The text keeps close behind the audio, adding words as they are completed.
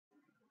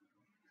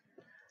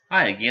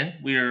Hi again.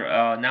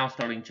 We're now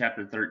starting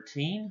chapter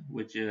 13,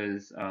 which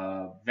is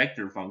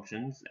vector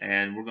functions,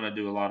 and we're going to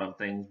do a lot of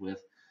things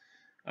with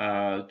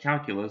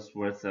calculus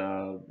with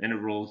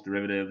integrals,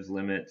 derivatives,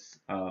 limits,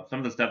 some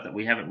of the stuff that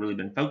we haven't really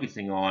been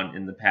focusing on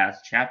in the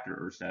past chapter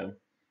or so.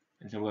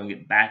 And so we're going to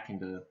get back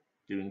into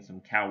doing some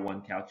Cal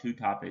 1, Cal 2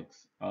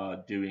 topics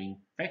doing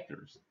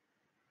vectors.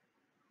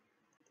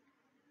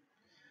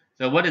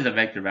 So what is a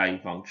vector value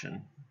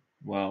function?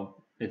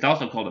 Well, it's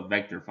also called a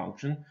vector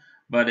function,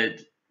 but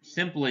it's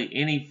simply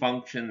any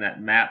function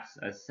that maps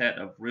a set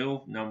of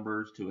real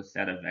numbers to a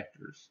set of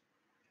vectors.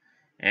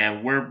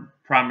 And we're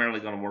primarily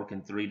going to work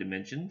in 3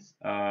 dimensions,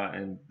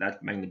 and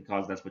that's mainly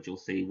because that's what you'll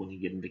see when you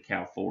get into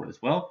Cal 4 as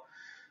well.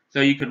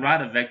 So you could write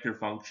a vector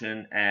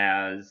function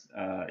as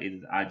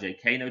either the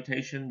ijk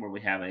notation, where we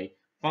have a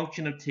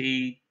function of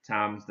t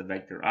times the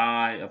vector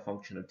I, a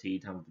function of t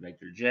times the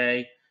vector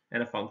j,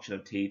 and a function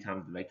of t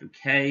times the vector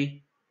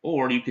k.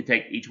 Or you could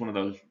take each one of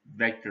those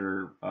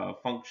vector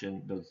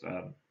functions of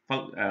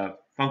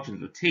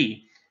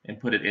t and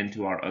put it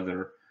into our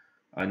other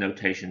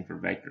notation for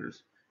vectors.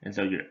 And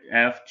so your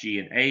f, g,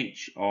 and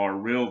h are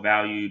real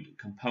valued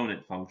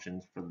component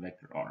functions for the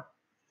vector r.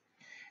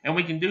 And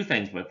we can do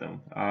things with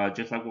them.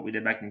 Just like what we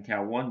did back in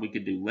Cal 1, we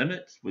could do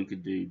limits, we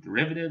could do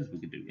derivatives, we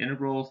could do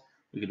integrals,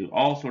 we could do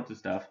all sorts of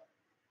stuff.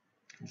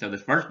 And so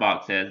this first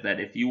box says that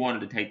if you wanted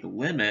to take the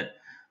limit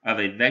of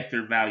a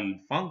vector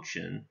valued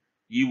function,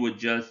 you would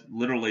just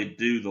literally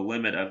do the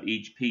limit of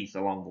each piece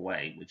along the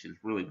way, which is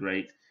really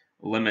great.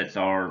 Limits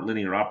are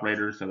linear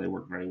operators, so they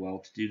work very well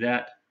to do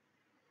that.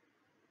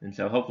 And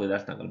so hopefully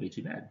that's not going to be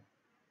too bad.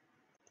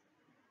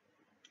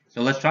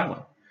 So let's try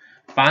one.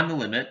 Find the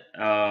limit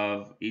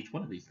of each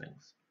one of these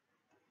things.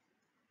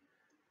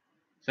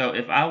 So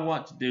if I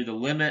want to do the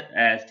limit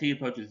as t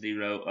approaches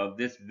 0 of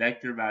this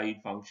vector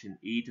valued function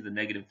e to the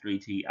negative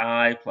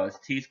 3ti plus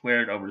t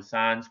squared over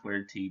sine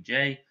squared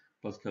tj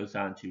plus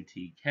cosine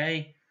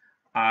 2tk,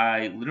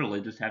 I literally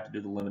just have to do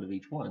the limit of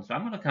each one. So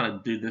I'm going to kind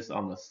of do this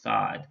on the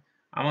side.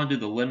 I'm going to do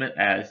the limit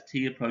as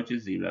t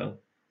approaches 0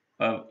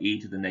 of e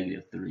to the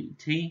negative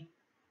 3t.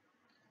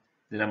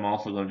 Then I'm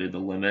also going to do the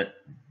limit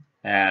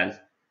as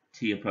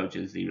t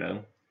approaches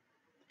 0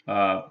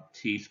 of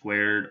t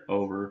squared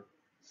over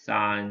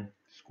sine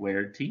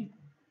squared t.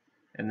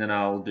 And then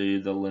I'll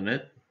do the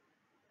limit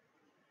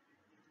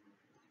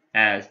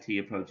as t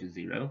approaches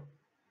 0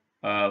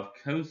 of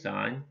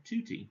cosine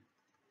 2t.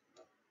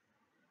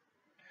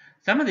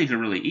 Some of these are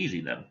really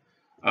easy though.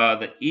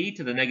 The e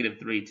to the negative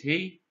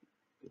 3t,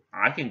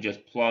 I can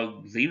just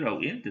plug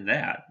 0 into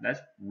that. That's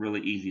really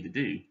easy to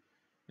do.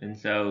 And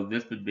so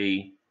this would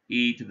be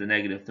e to the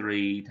negative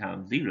 3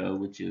 times 0,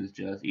 which is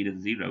just e to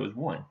the 0 is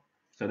 1.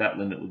 So that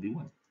limit would be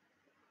 1.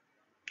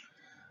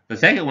 The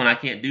second one I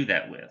can't do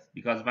that with,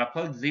 because if I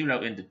plug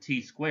 0 into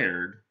t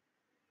squared,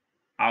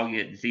 I'll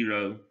get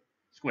 0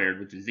 squared,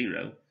 which is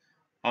 0.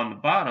 On the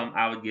bottom,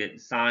 I would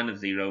get sine of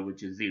 0,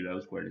 which is 0,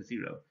 squared is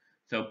 0.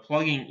 So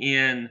plugging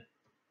in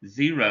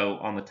 0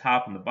 on the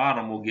top and the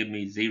bottom will give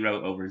me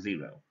 0 over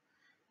 0.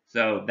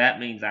 So that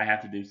means I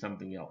have to do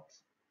something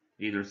else.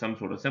 Either some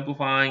sort of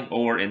simplifying,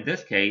 or in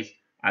this case,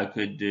 I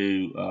could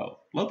do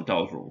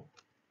L'Hopital's rule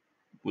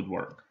would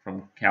work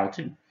from Cal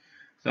 2.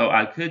 So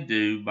I could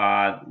do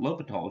by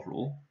L'Hopital's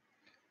rule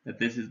that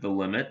this is the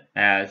limit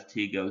as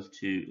t goes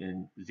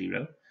to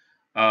 0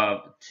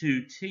 of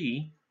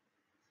 2t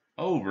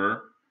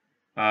over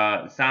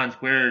sine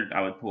squared.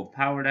 I would pull the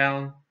power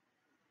down,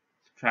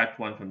 subtract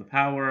 1 from the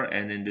power,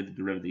 and then do the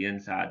derivative of the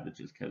inside,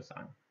 which is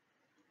cosine.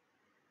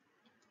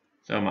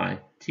 So my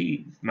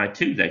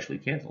 2's actually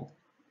cancel.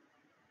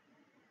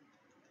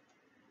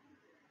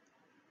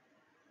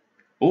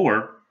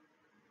 Or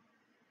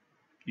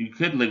you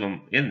could leave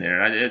them in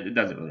there. It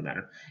doesn't really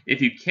matter.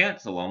 If you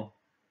cancel them,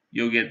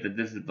 you'll get that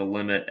this is the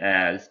limit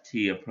as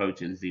t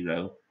approaches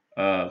 0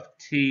 of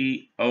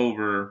t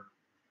over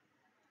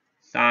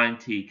sine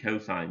t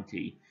cosine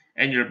t.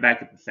 And you're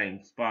back at the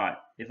same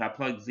spot. If I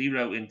plug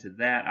 0 into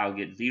that, I'll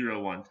get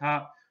 0 on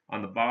top.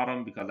 On the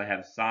bottom, because I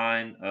have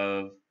sine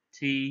of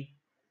t,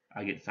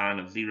 I get sine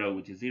of 0,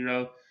 which is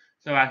 0.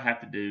 So I have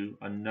to do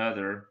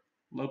another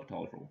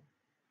L'Hopital's rule.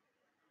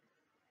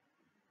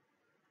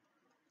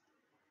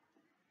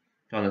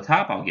 So on the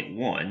top, I'll get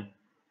 1.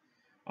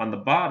 On the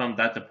bottom,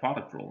 that's a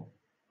product rule.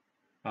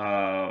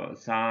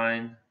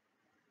 Sine,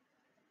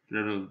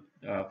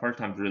 first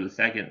times derivative of the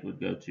second would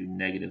go to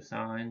negative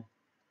sine.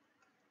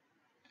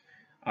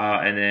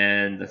 And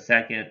then the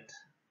second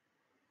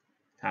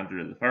times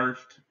derivative of the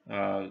first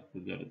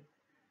would go to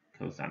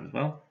cosine as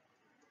well.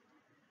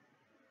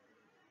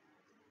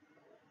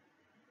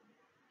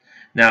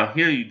 Now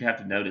here you'd have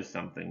to notice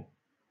something.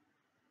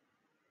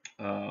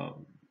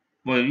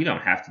 Well, you don't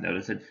have to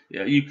notice it.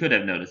 You could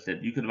have noticed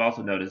it. You could have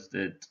also noticed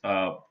it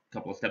a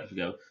couple of steps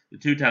ago. The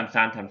 2 times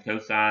sine times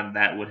cosine,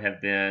 that would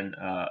have been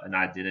an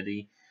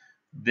identity.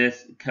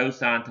 This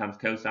cosine times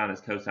cosine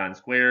is cosine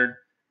squared.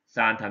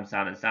 Sine times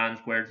sine is sine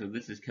squared. So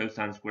this is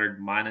cosine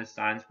squared minus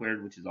sine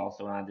squared, which is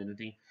also an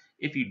identity.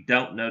 If you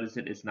don't notice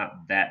it, it's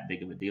not that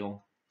big of a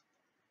deal.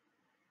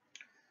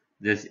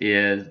 This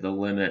is the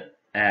limit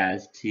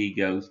as t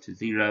goes to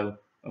 0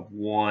 of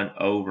 1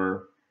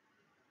 over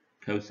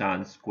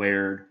cosine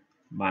squared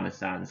minus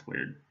sine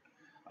squared.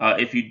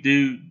 If you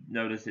do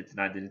notice it's an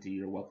identity,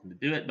 you're welcome to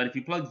do it. But if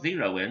you plug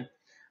 0 in,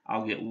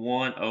 I'll get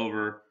 1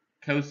 over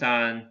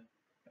cosine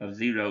of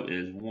 0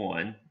 is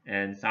 1,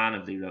 and sine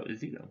of 0 is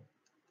 0.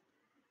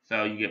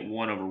 So you get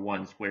 1 over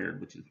 1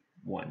 squared, which is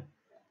 1.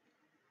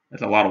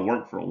 That's a lot of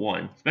work for a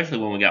 1, especially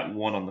when we got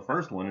 1 on the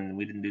first one and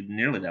we didn't do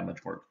nearly that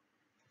much work.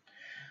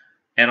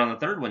 And on the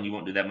third one, you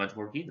won't do that much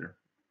work either.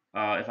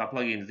 If I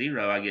plug in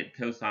 0, I get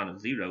cosine of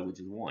 0, which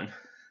is 1.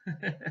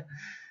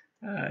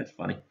 It's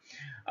funny.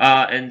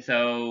 And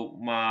so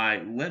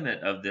my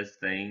limit of this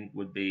thing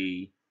would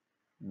be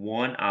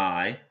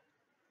 1i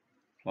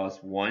plus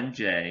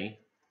 1j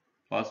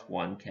plus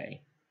 1k.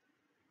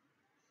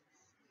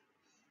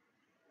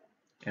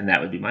 And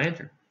that would be my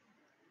answer.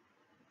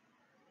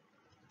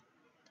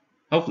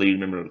 Hopefully you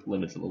remember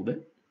limits a little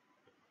bit.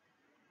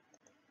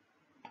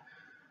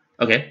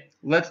 Okay,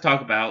 let's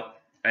talk about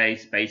a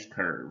space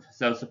curve.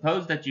 So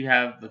suppose that you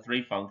have the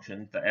three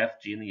functions, the f,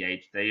 g, and the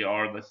h. They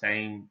are the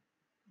same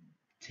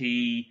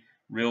t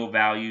real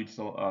valued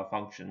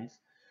functions.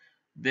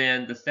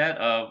 Then the set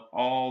of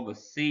all the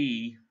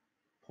c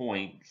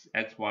points,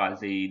 x, y,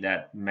 z,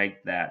 that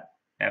make that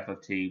f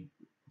of t,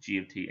 g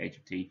of t, h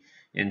of t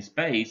in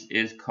space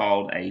is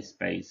called a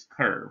space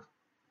curve.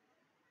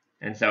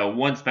 And so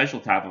one special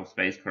type of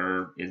space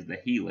curve is the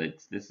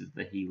helix. This is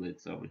the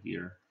helix over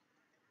here,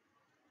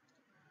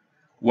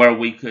 where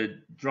we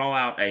could draw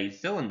out a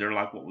cylinder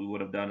like what we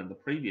would have done in the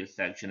previous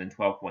section in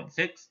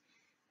 12.6,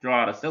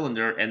 draw out a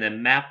cylinder and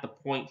then map the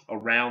points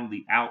around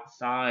the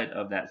outside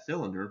of that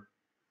cylinder,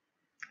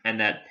 and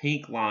that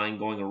pink line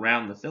going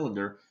around the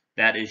cylinder,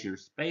 that is your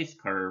space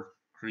curve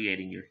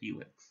creating your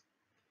helix.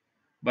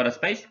 But a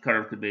space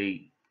curve could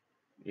be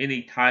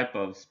any type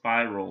of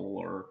spiral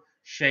or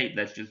shape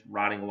that's just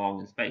riding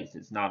along in space.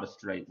 It's not a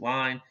straight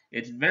line.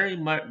 It's very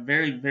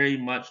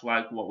much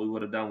like what we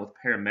would have done with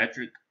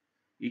parametric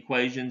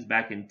equations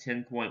back in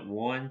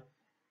 10.1.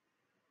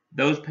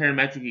 Those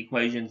parametric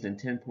equations in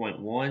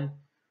 10.1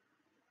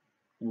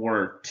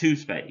 were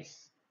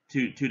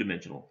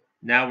two-dimensional.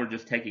 Now we're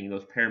just taking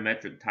those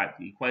parametric type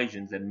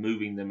equations and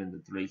moving them into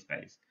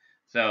 3-space.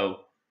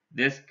 So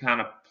this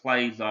kind of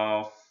plays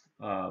off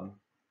all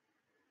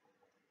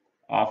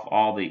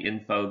the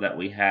info that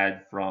we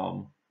had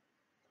from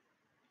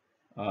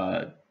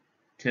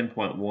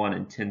 10.1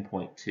 and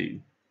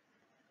 10.2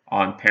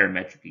 on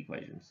parametric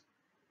equations.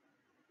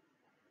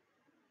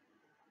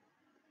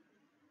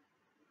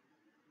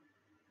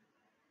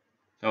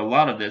 So a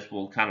lot of this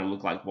will kind of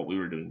look like what we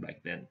were doing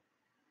back then.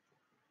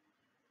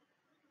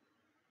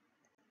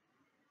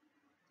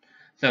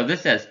 So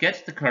this says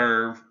sketch the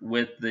curve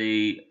with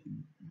the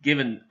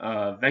given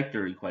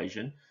vector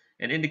equation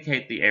and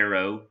indicate the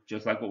arrow,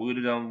 just like what we would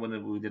have done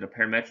when we did a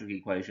parametric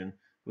equation,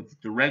 with the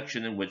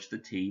direction in which the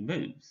t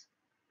moves.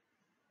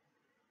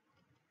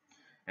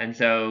 And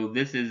so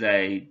this is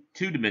a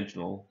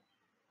two-dimensional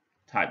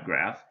type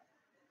graph.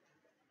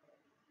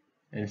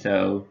 And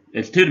so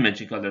it's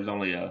two-dimensional because there's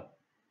only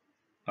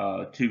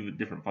two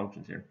different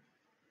functions here.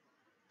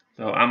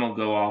 So I'm going to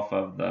go off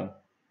of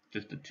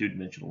just a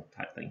two-dimensional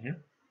type thing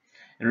here.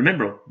 And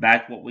remember,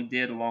 back what we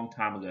did a long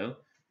time ago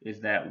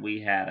is that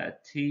we had a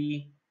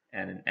t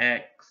and an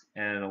x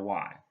and a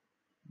y.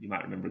 You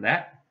might remember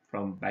that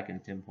from back in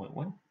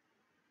 10.1.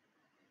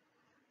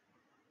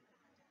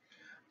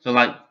 So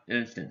like, for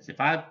instance,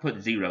 if I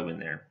put 0 in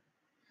there,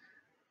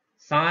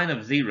 sine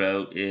of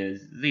 0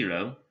 is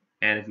 0,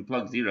 and if you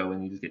plug 0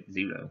 in, you just get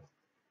 0.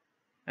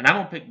 And I'm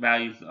going to pick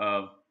values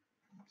of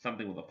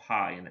something with a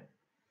pi in it.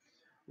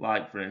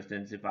 Like, for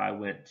instance, if I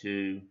went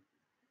to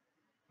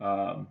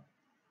pi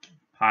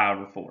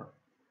over 4.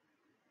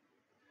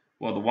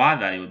 Well, the y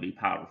value would be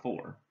pi over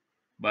 4.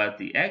 But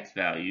the x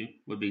value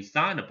would be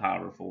sine of pi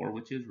over 4,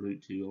 which is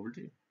root 2 over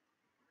 2.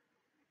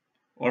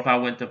 Or if I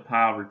went to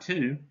pi over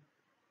 2,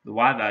 the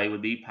y value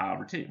would be pi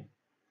over 2.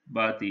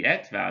 But the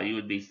x value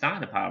would be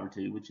sine of pi over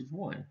 2, which is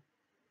 1.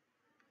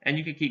 And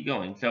you could keep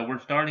going. So we're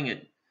starting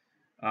at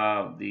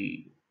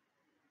the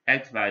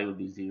x value would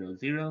be 0,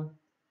 0.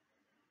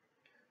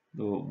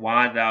 The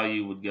y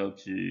value would go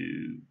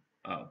to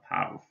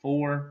pi over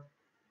 4,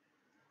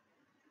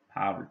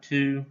 pi over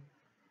 2,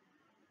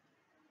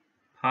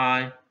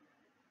 pi.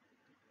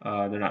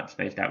 They're not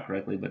spaced out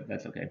correctly, but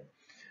that's okay.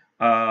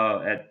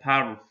 At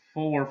pi over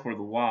 4 for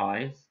the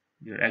y's,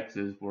 your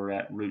x's were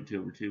at root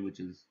 2 over 2, which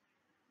is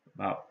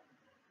about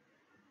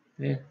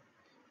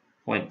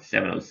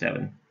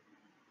 0.707.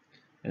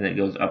 And then it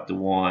goes up to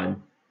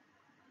 1.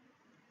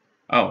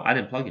 Oh, I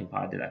didn't plug in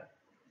pi, did I?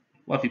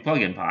 Well, if you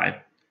plug in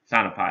pi,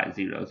 sine of pi is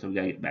 0, so we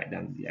got to get back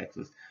down to the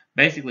x's.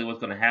 Basically, what's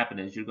going to happen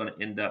is you're going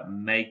to end up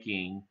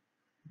making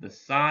the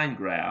sine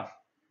graph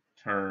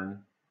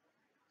turn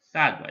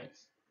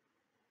sideways.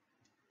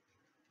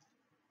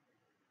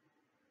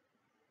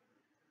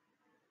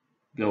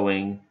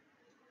 Going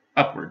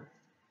upward.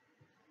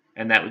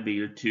 And that would be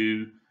your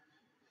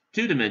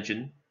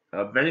two-dimension,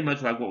 very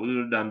much like what we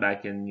would have done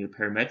back in your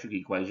parametric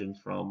equations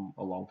from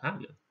a long time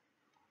ago.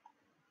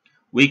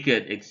 we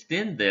could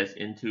extend this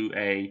into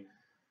a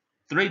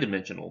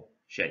three-dimensional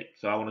shape.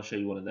 So I want to show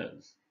you one of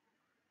those.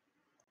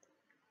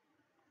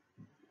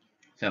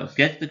 So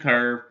sketch the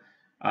curve,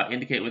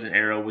 indicate with an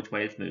arrow which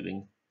way it's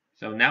moving.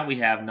 So now we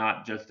have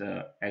not just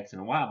a x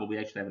and a y, but we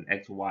actually have an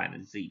x, a y, and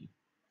a z.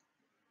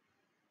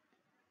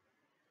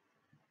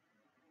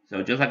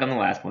 So just like on the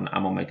last one,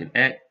 I'm going to make an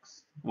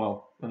x.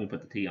 Well, let me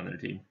put the t on there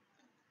too.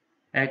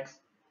 X,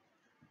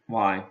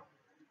 y,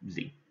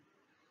 z.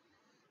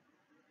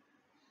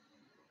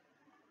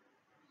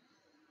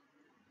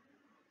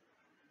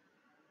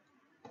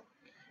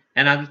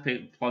 And I just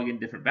plug in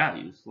different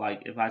values.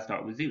 Like if I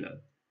start with 0.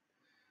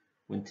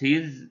 When t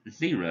is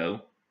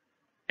 0,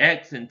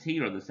 x and t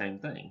are the same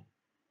thing.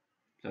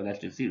 So that's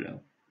just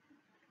 0.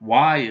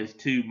 Y is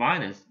 2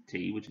 minus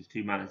t, which is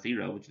 2 minus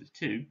 0, which is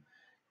 2.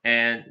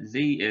 And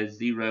z is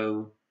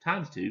 0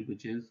 times 2,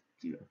 which is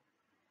 0.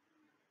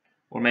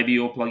 Or maybe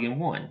you'll plug in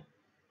 1.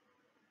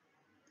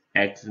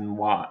 X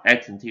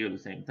and t are the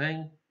same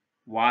thing.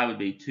 Y would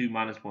be 2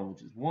 minus 1,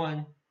 which is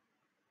 1.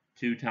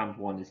 2 times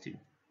 1 is 2. If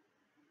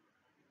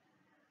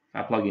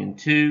I plug in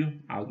 2,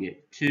 I'll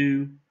get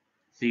 2,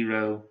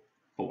 0,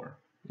 4.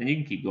 And you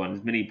can keep going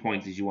as many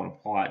points as you want to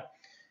plot.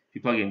 If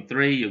you plug in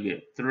 3, you'll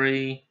get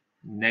 3,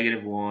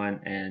 -1,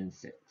 and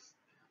 6.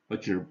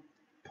 But your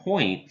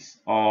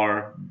points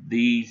are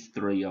these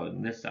 3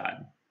 on this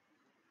side.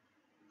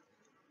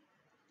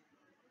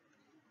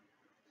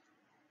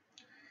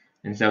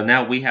 And so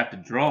now we have to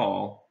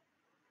draw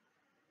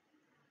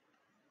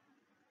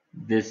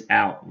this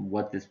out and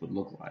what this would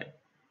look like.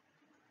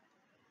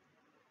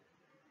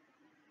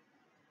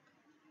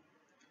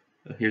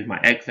 So here's my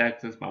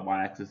x-axis, my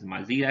y-axis, and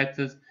my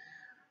z-axis.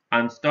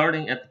 I'm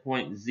starting at the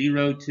point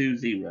 0, 2,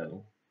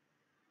 0.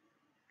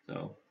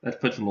 So let's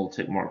put some little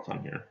tick marks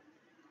on here.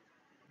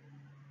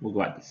 We'll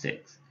go out to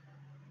 6.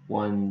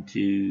 1,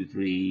 2,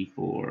 3,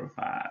 4,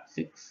 5,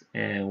 6.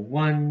 And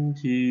 1,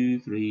 2,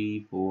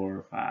 3,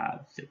 4,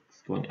 5,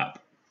 6. Going up.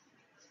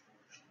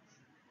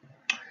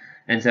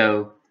 And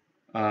so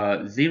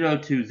 0,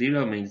 2,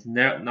 0 means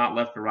not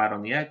left or right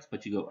on the x,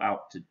 but you go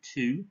out to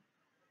 2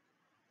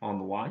 on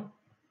the y.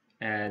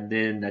 And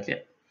then that's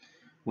it.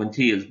 When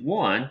t is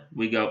 1,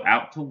 we go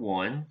out to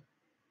 1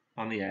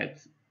 on the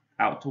x,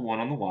 out to 1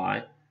 on the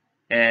y,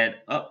 and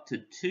up to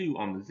 2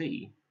 on the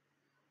z.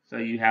 So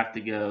you have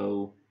to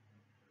go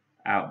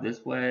out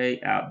this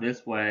way,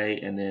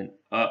 and then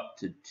up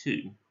to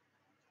 2.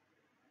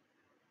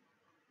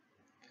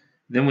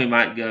 Then we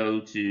might go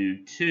to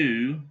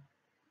 2,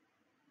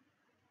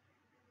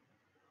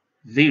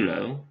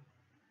 0,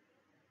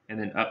 and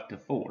then up to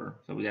 4.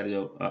 So we got to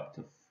go up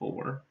to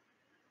 4.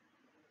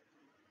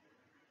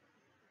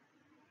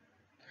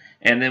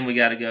 And then we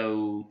got to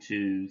go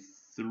to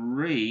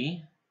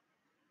 3,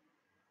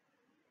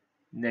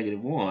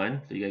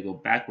 -1. So you got to go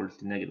backwards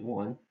to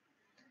 -1.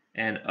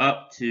 And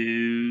up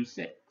to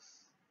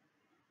 6.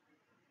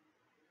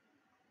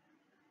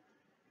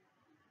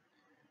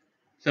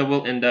 So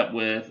we'll end up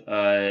with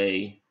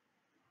a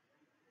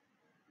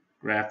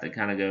graph that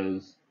kind of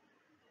goes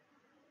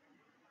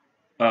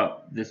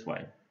up this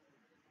way.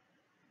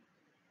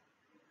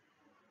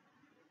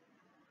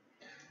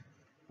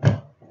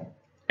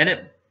 And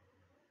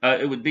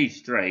it would be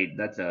straight.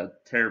 That's a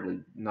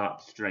terribly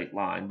not straight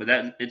line, but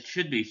it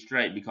should be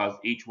straight because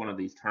each one of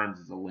these terms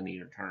is a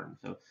linear term.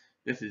 So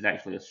this is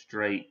actually a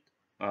straight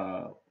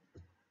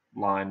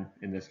line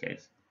in this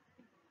case.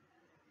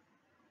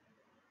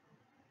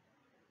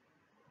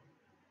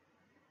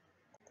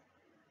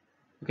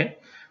 Okay,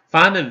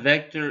 find a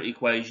vector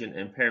equation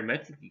and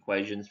parametric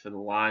equations for the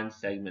line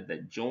segment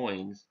that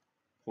joins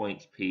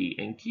points P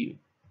and Q.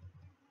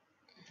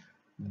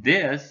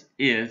 This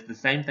is the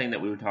same thing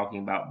that we were talking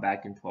about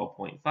back in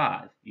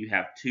 12.5. You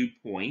have 2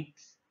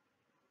 points,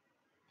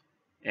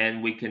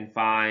 and we can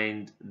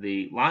find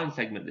the line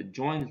segment that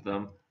joins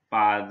them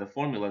by the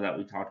formula that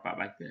we talked about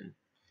back then.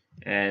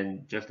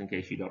 And just in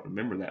case you don't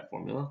remember that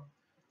formula,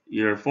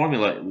 your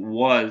formula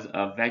was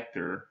a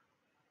vector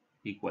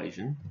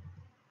equation.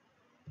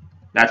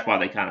 That's why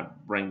they kind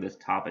of bring this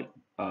topic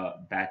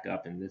back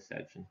up in this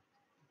section.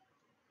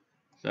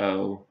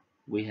 So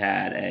we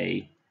had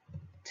a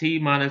t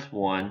minus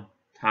 1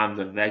 times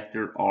a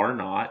vector r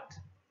naught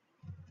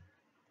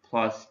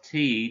plus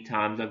t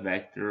times a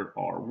vector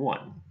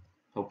r1.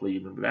 Hopefully you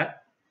remember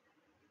that.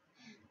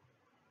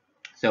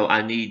 So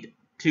I need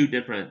 2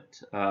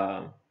 different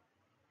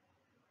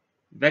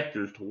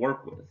vectors to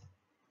work with.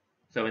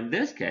 So in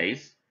this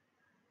case,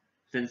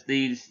 since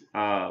these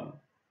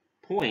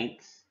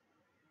points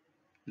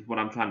is what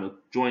I'm trying to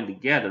join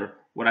together,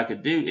 what I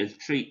could do is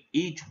treat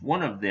each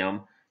one of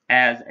them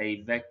as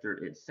a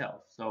vector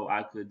itself. So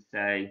I could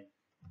say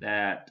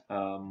that,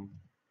 for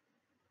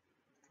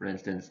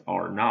instance,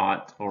 r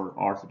naught or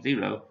r sub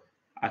 0,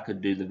 I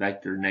could do the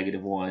vector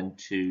 -1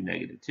 to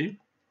 -2,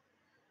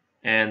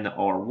 and the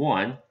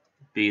r1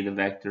 be the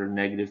vector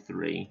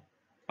 -3,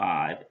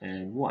 5,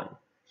 and 1.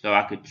 So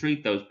I could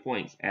treat those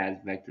points as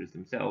vectors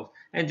themselves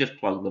and just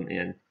plug them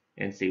in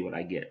and see what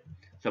I get.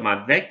 So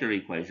my vector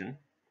equation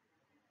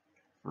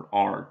for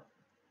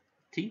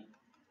RT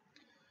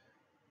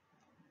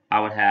I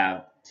would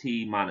have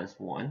t minus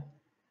 1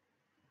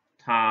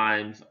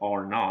 times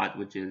r naught,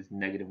 which is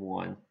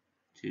 -1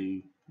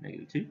 to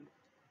 -2,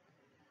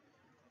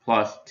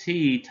 plus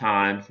t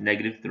times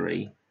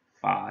 -3,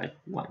 5,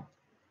 1.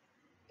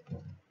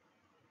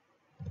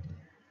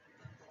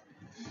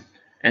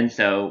 And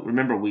so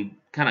remember, we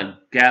kind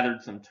of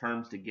gathered some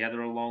terms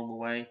together along the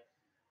way.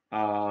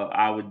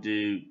 I would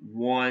do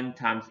 1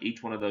 times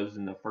each one of those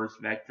in the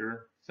first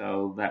vector.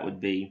 So that would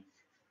be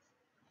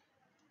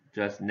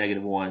just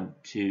 -1,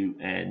 2,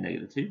 and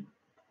 -2.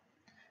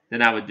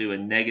 Then I would do a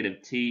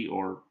negative t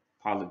or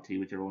positive t,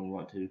 whichever one you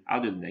want to.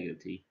 I'll do the negative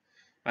t.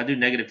 If I do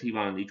negative t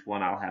on each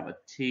one, I'll have a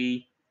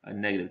t, a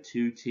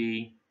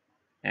 -2t,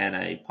 and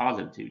a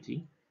positive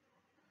 2t.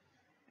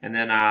 And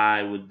then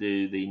I would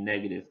do the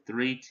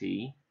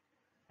 -3t,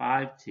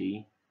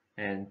 5t,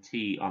 and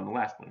t on the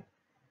last one.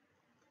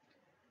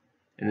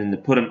 And then to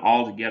put them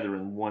all together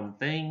in one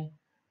thing,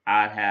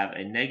 I'd have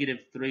a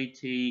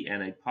 -3t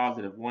and a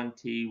positive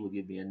 1t will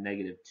give me a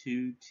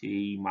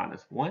 -2t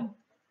minus 1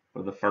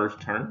 for the first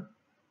term.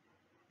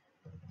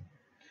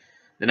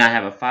 Then I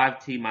have a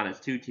 5t minus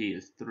 2t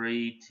is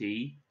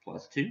 3t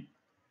plus 2.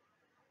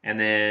 And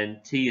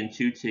then t and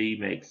 2t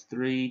makes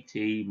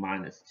 3t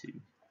minus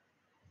 2.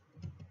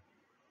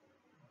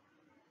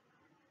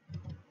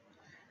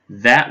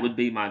 That would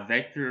be my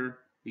vector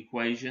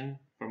equation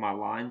for my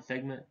line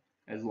segment,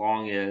 as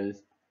long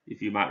as,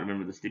 if you might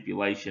remember the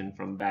stipulation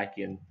from back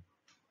in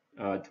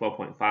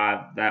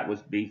 12.5, that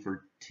was be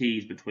for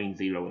t's between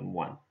 0 and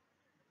 1.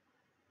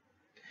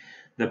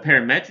 The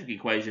parametric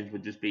equations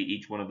would just be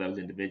each one of those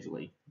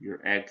individually.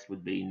 Your x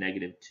would be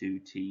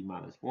 -2t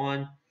minus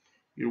 1,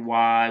 your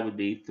y would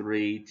be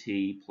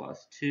 3t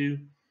plus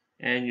 2,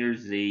 and your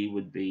z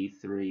would be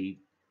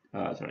 3t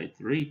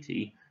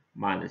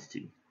minus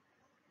 2.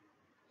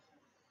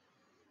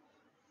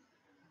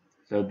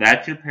 So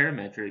that's your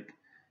parametric.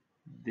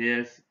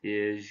 This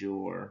is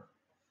your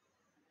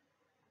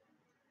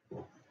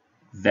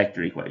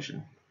vector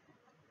equation.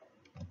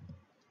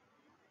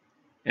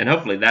 And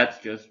hopefully that's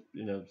just,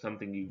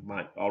 something you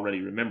might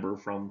already remember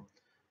from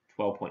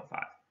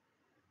 12.5.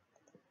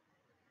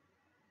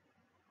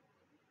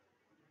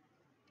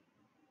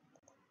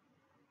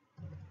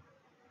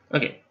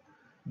 Okay,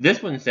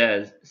 this one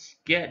says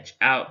sketch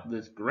out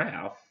this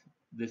graph.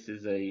 This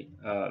is a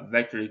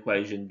vector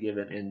equation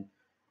given in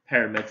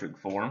parametric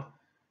form.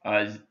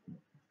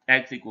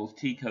 X equals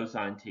t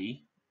cosine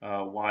t,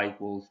 y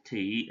equals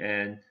t,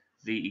 and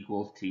z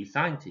equals t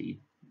sine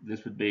t.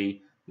 This would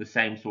be the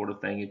same sort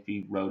of thing if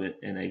you wrote it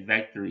in a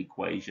vector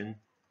equation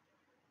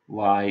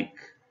like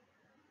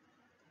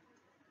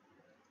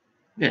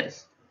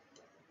this.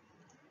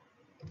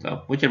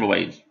 So whichever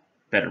way is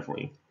better for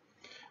you.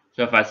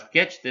 So if I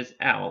sketch this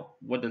out,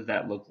 what does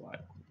that look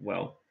like?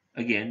 Well,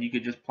 again, you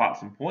could just plot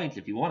some points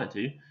if you wanted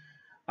to.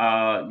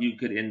 You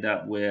could end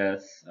up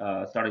with,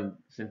 starting,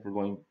 since we're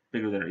going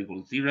bigger than or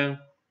equal to 0,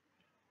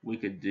 we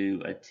could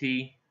do a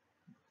t,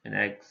 an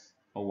x,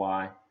 a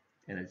y,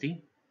 and a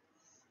z.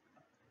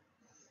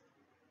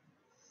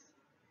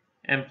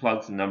 And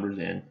plug some numbers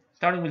in,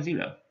 starting with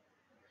 0.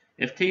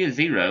 If t is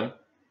 0,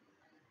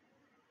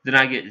 then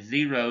I get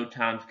 0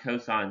 times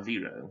cosine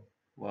 0.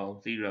 Well,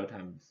 0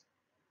 times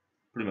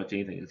pretty much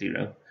anything is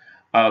 0.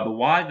 The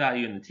y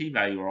value and the t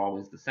value are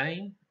always the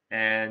same,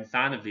 and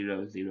sine of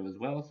 0 is 0 as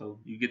well, so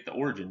you get the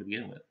origin to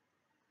begin with.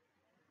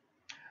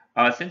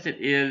 Since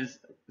it is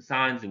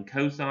sines and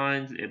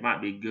cosines, it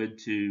might be good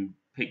to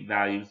pick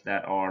values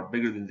that are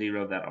bigger than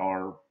 0 that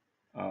are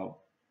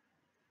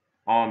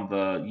on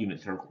the unit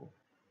circle.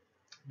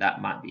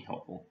 That might be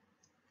helpful.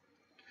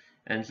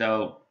 And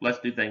so let's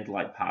do things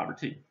like pi over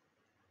 2.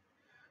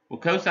 Well,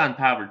 cosine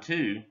pi over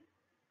 2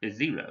 is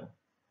 0.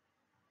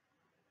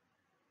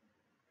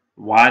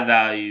 Y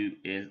value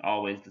is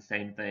always the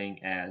same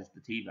thing as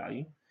the t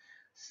value.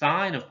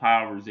 Sine of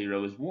pi over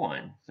 0 is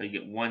 1, so you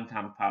get 1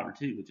 times pi over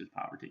 2, which is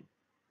pi over 2.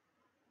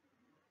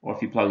 Or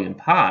if you plug in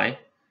pi,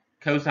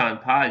 cosine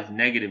pi is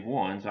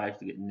 -1, so I have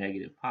to get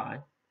negative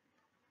pi.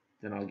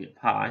 Then I'll get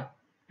pi,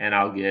 and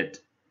I'll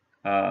get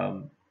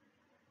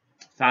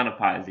sine of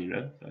pi is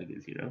 0, so I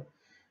get 0.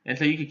 And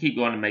so you can keep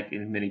going and make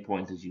as many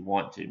points as you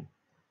want to.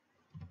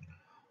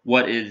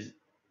 What is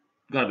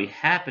going to be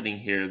happening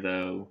here,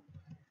 though,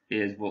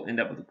 is we'll end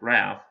up with a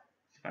graph.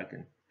 If I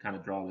can kind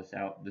of draw this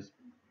out.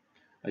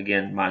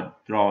 Again, my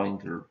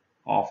drawings are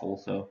awful,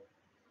 so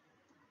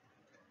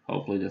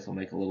hopefully this will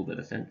make a little bit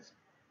of sense.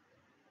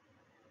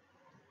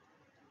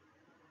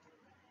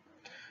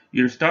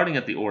 You're starting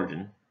at the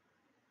origin,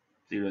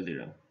 0,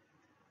 0.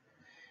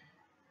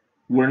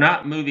 We're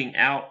not moving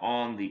out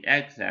on the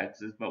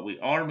x-axis, but we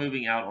are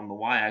moving out on the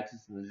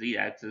y-axis and the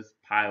z-axis,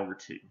 pi over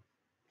 2.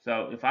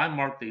 So if I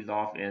mark these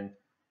off in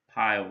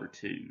pi over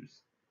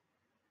 2's,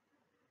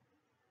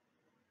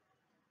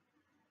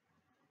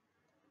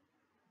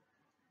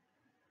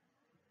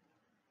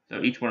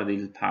 so each one of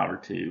these is pi over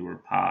 2 or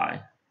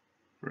pi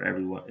for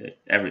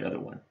every other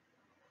one.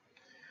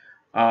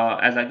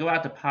 As I go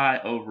out to pi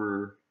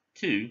over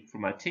 2 for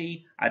my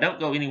t, I don't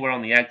go anywhere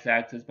on the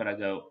x-axis, but I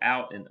go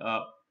out and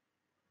up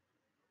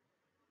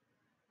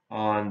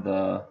on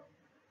the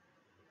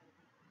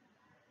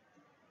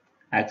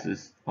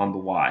axis on the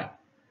y.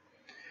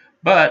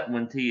 But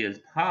when t is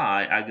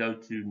pi, I go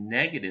to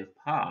negative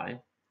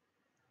pi,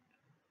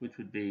 which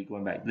would be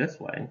going back this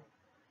way,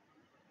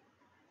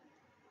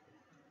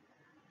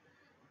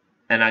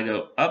 and I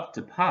go up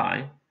to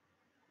pi,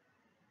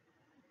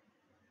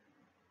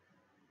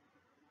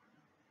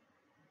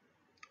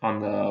 on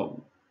the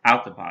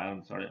out to pi,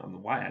 on the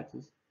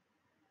y-axis.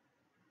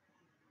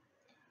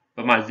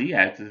 But my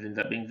z-axis ends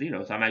up being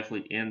 0, so I'm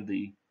actually in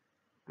the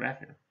graph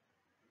here.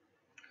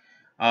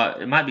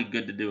 It might be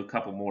good to do a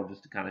couple more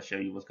just to kind of show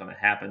you what's going to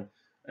happen.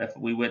 If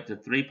we went to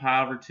 3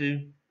 pi over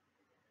 2,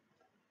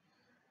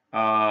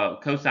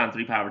 cosine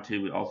 3 pi over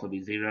 2 would also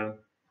be 0.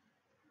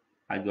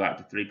 I'd go out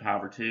to 3 pi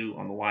over 2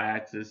 on the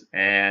y-axis,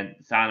 and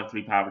sine of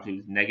 3 pi over 2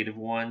 is negative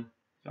 1,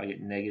 so I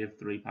get negative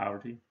 3 pi over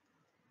 2.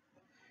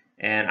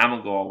 And I'm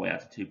going to go all the way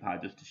out to 2 pi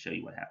just to show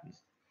you what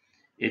happens.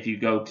 If you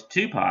go to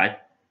 2 pi,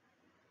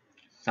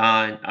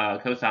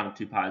 cosine of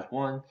 2 pi is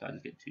 1, so I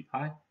just get 2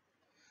 pi.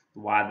 The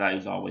y value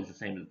is always the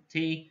same as the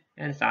t,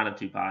 and sine of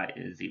 2 pi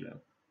is 0.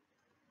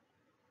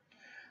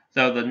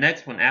 So the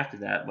next one after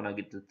that, when I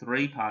get to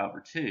 3 pi over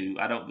 2,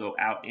 I don't go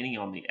out any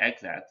on the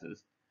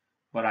x-axis,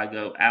 but I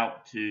go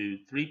out to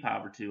 3 pi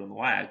over 2 on the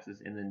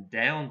y-axis, and then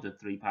down to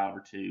 3 pi over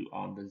 2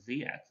 on the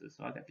z-axis.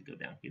 So I got to go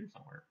down here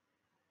somewhere.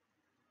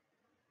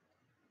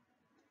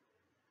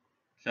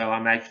 So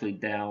I'm actually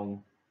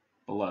down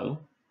below.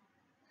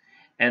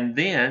 And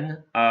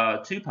then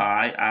 2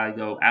 pi, I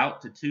go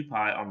out to 2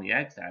 pi on the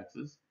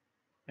x-axis,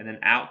 and then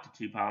out to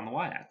 2 pi on the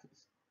y-axis.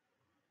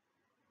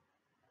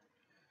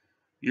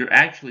 You're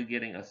actually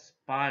getting a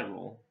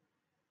spiral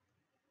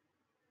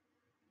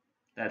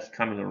that's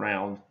coming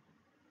around,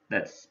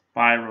 that's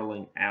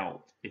spiraling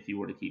out if you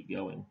were to keep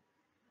going.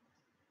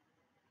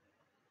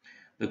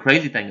 The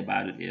crazy thing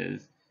about it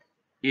is,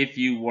 if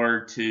you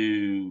were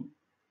to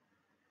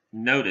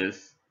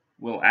notice,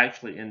 we'll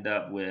actually end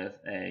up with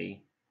a,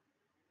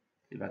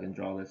 see if I can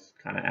draw this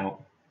kind of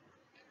out.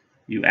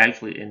 You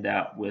actually end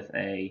up with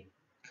a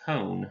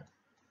cone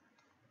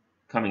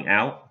coming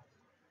out,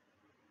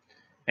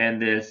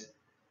 and this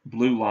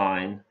blue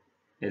line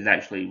is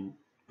actually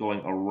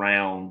going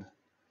around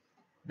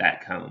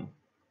that cone.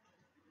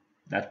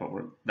 That's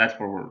what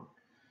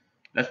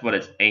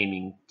it's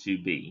aiming to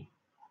be,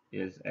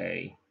 is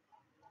a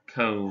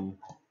cone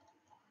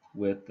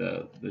with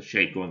the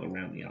shape going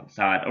around the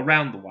outside,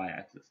 around the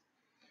y-axis.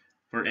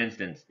 For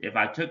instance, if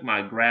I took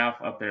my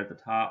graph up there at the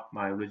top,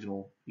 my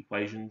original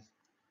equations,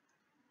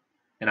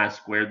 and I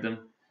squared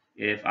them,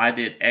 if I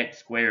did x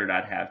squared,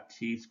 I'd have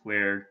t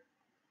squared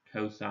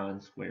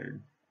cosine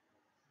squared.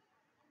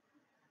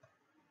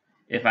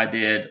 If I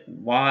did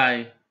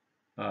y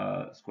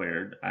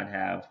squared, I'd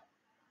have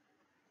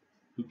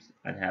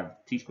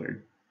t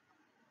squared.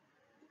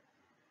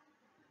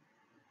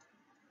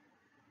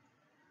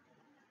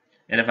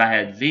 And if I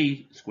had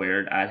z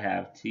squared, I'd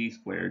have t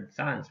squared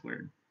sine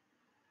squared.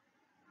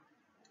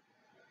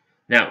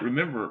 Now,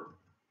 remember,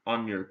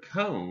 on your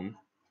cone,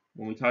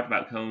 when we talked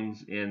about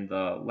cones in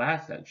the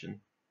last section,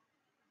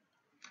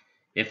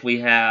 if we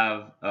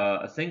have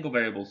a single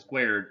variable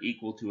squared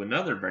equal to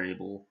another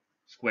variable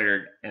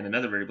squared and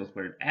another variable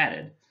squared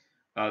added,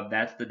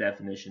 that's the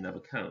definition of a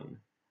cone.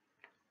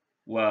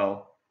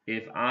 Well,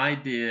 if I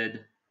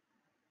did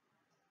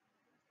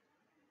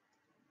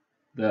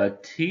the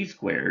t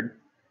squared,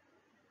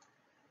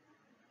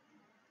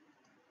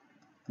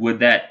 would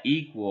that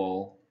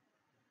equal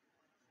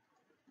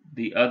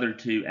the other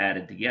two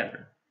added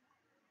together?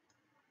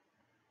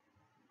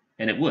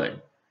 And it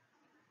would,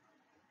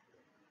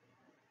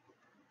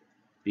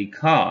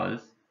 because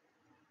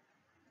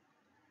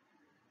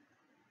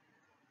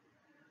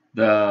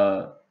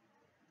the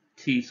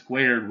t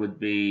squared would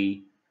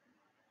be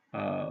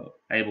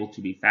able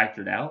to be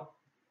factored out.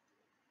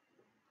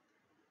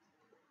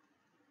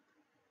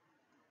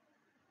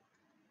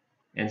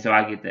 And so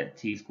I get that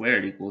t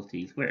squared equals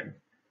t squared.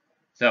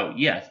 So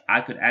yes,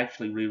 I could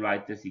actually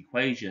rewrite this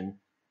equation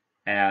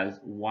as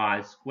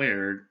y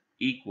squared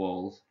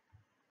equals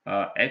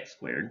x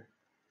squared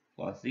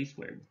plus z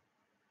squared.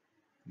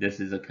 This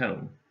is a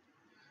cone.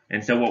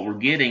 And so what we're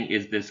getting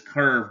is this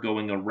curve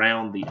going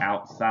around the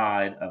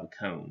outside of a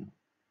cone,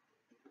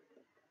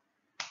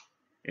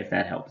 if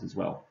that helps as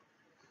well.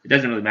 It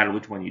doesn't really matter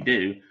which one you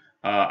do.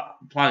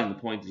 Plotting the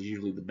points is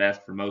usually the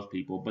best for most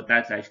people, but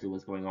that's actually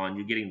what's going on.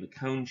 You're getting the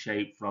cone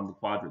shape from the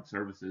quadratic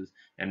surfaces,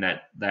 and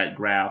that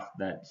graph,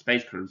 that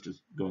space curve, is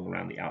just going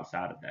around the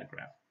outside of that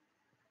graph.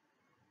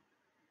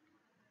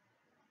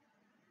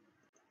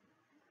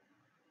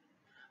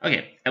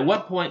 Okay, at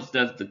what points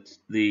does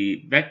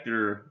the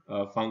vector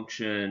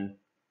function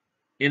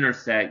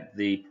intersect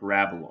the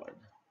paraboloid?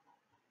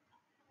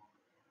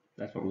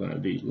 That's what we're going to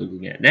be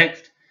looking at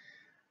next.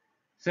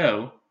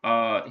 So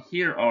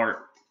here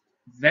are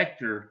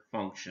vector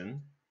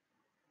function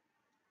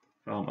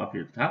from up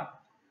here at the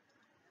top.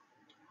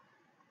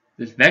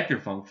 This vector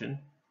function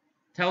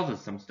tells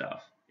us some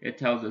stuff. It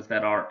tells us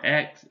that our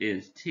x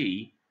is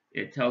t.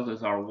 It tells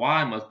us our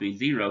y must be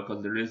 0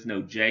 because there is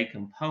no j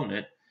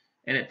component.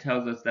 and it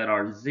tells us that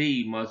our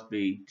z must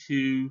be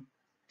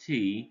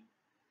 2t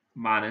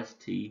minus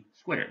t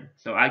squared.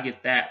 So I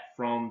get that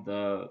from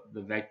the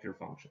vector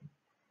function.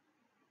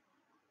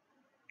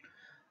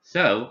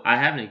 So I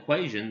have an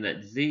equation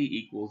that z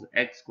equals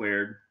x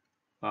squared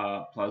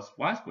plus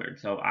y squared.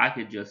 So I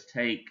could just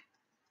take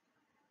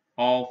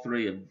all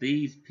three of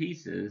these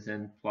pieces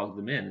and plug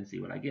them in and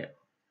see what I get.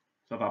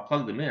 So if I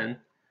plug them in,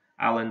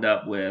 I'll end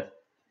up with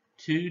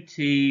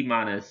 2t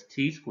minus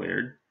t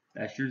squared,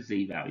 that's your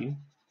z value.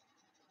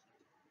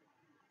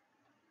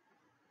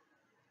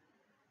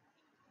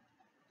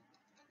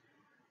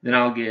 Then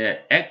I'll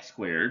get x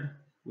squared,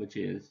 which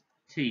is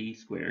t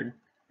squared,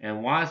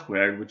 and y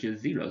squared, which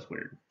is 0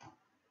 squared.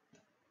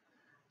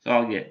 So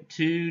I'll get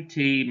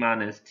 2t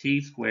minus t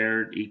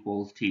squared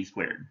equals t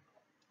squared.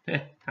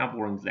 How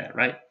boring is that,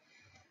 right?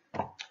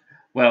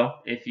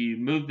 Well, if you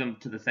move them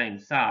to the same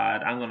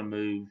side, I'm going to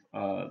move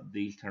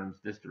these terms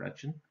this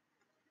direction.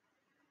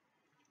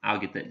 I'll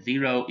get that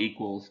 0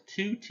 equals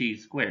 2t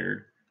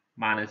squared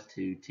minus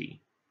 2t.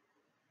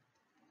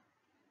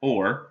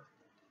 Or,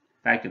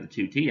 factor the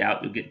 2t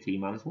out, you'll get t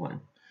minus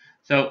 1.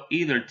 So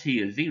either t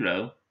is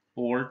 0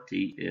 or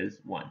t is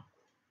 1.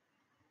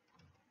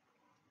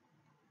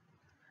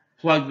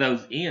 Plug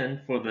those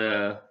in for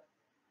the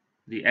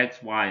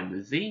x, y, and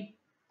the z.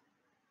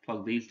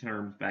 Plug these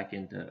terms back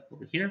into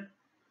over here.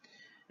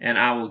 And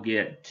I will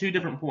get two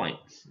different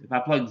points. If I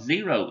plug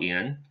 0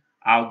 in,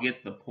 I'll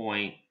get the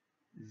point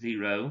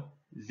 0,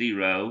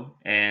 0,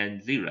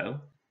 and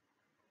 0.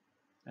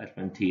 That's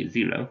when t is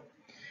 0.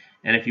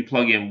 And if you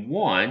plug in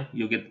 1,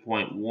 you'll get the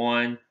point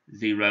 1,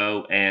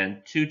 0,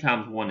 and 2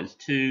 times 1 is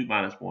 2,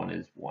 minus 1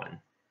 is 1.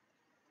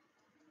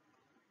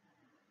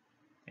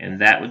 And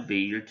that would be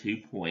your 2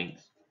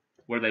 points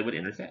where they would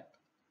intersect.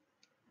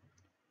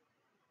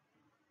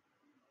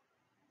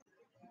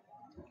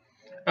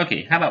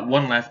 Okay, how about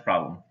one last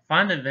problem?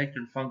 Find a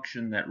vector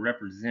function that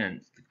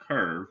represents the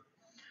curve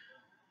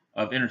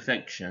of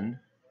intersection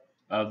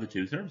of the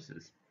two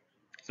surfaces.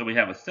 So we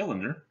have a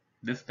cylinder.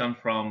 This comes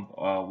from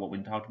what we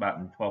talked about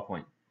in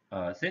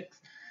 12.6.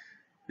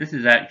 This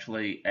is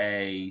actually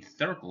a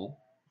circle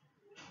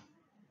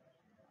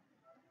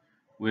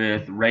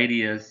with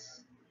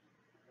radius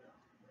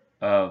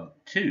of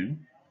 2.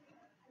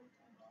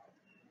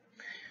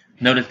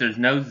 Notice there's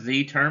no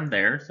z term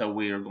there, so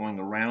we are going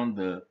around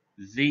the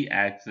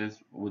z-axis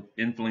with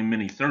infinitely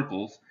many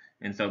circles,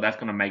 and so that's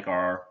going to make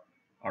our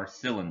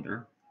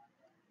cylinder,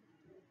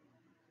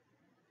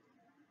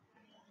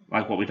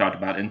 like what we talked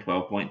about in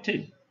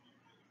 12.2.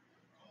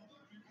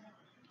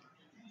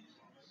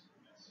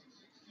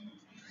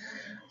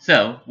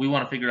 So we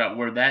want to figure out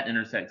where that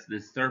intersects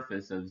this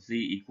surface of z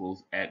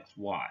equals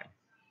xy.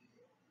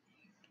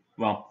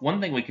 Well, one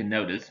thing we can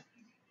notice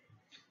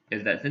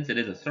is that since it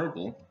is a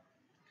circle,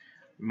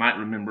 you might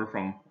remember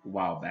from a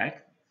while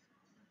back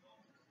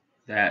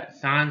that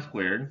sine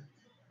squared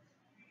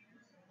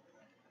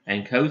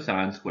and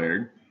cosine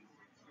squared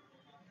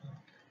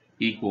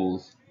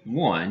equals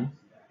 1.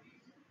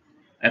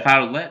 If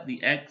I let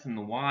the x and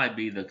the y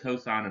be the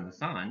cosine and the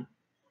sine,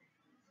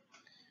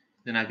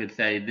 then I could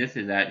say this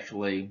is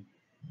actually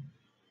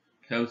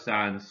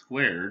cosine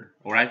squared,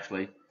 or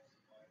actually,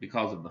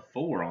 because of the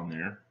 4 on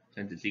there,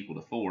 since it's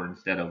equal to 4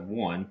 instead of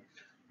 1,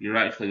 you're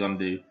actually going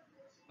to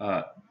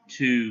do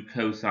 2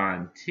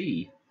 cosine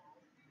t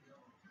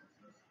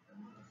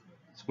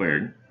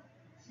squared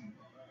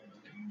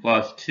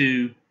plus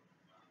 2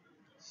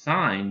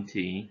 sine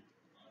t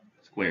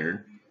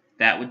squared.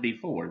 That would be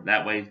 4.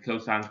 That way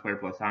cosine squared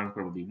plus sine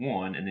squared would be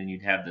 1, and then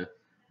you'd have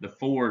the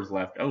 4's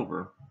left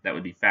over that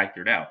would be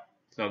factored out.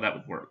 So that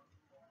would work.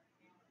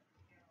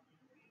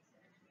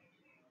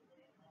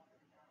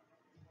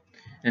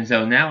 And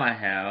so now I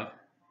have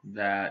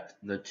that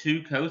the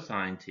 2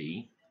 cosine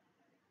t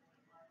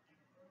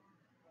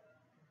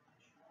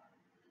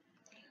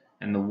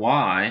and the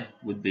y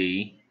would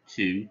be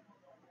 2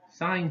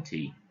 sine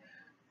t.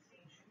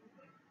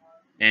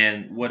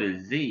 And what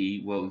is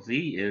z? Well,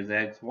 z is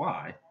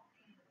xy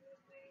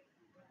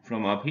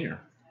from up here.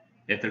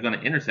 If they're going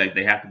to intersect,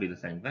 they have to be the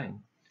same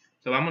thing.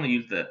 So I'm going to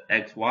use the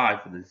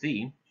xy for the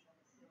z.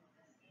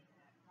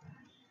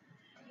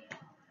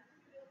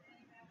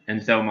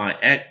 And so my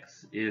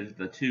x is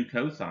the 2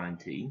 cosine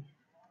t.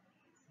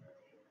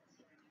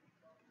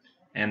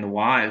 And the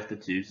y is the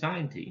 2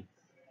 sine t.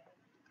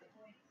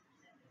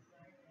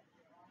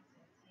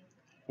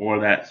 Or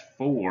that's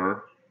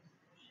 4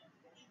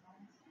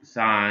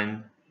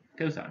 sine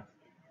cosine.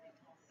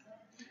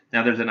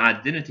 Now there's an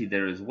identity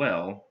there as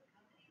well.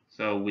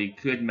 So we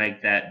could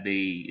make that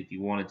be, if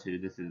you wanted to,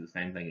 this is the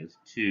same thing as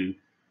 2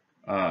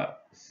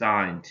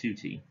 sine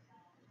 2t.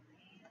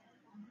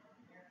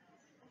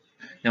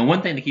 Now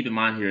one thing to keep in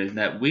mind here is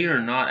that we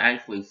are not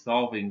actually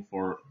solving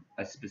for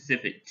a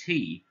specific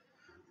t.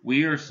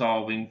 We are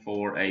solving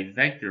for a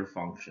vector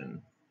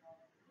function.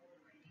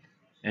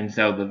 And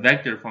so the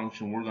vector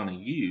function we're going to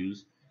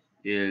use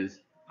is,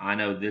 I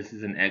know this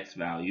is an x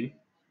value,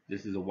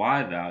 this is a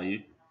y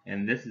value,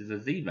 and this is a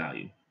z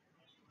value.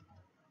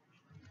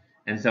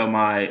 And so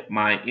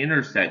my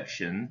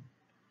intersection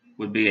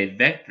would be a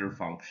vector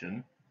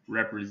function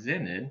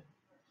represented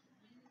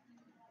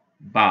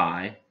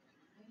by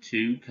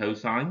 2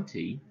 cosine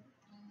t,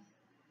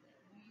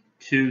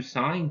 2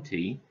 sine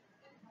t,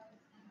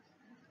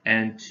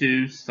 and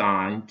 2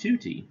 sine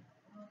 2t.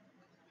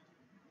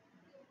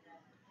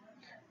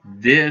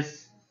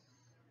 This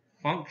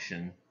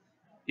function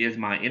is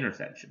my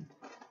intersection.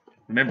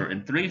 Remember,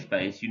 in 3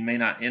 space, you may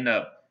not end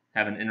up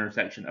having an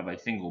intersection of a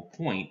single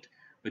point,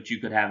 but you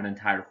could have an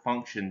entire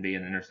function be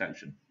an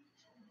intersection.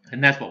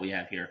 And that's what we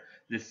have here.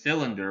 This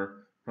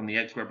cylinder from the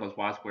x squared plus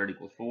y squared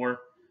equals 4.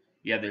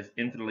 You have this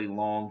infinitely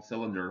long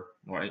cylinder,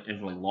 or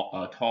infinitely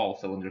tall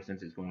cylinder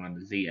since it's going on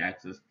the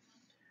z-axis.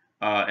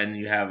 And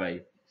you have a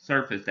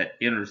surface that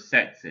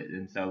intersects it.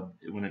 And so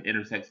when it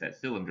intersects that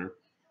cylinder,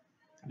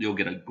 you'll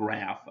get a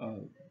graph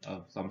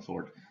of some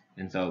sort.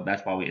 And so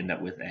that's why we end up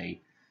with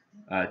a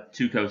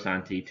 2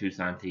 cosine t, 2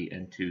 sine t,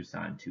 and 2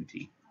 sine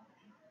 2t.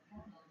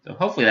 So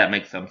hopefully that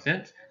makes some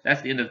sense.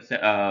 That's the end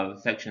of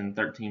section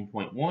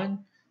 13.1.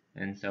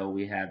 And so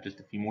we have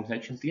just a few more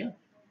sections to go.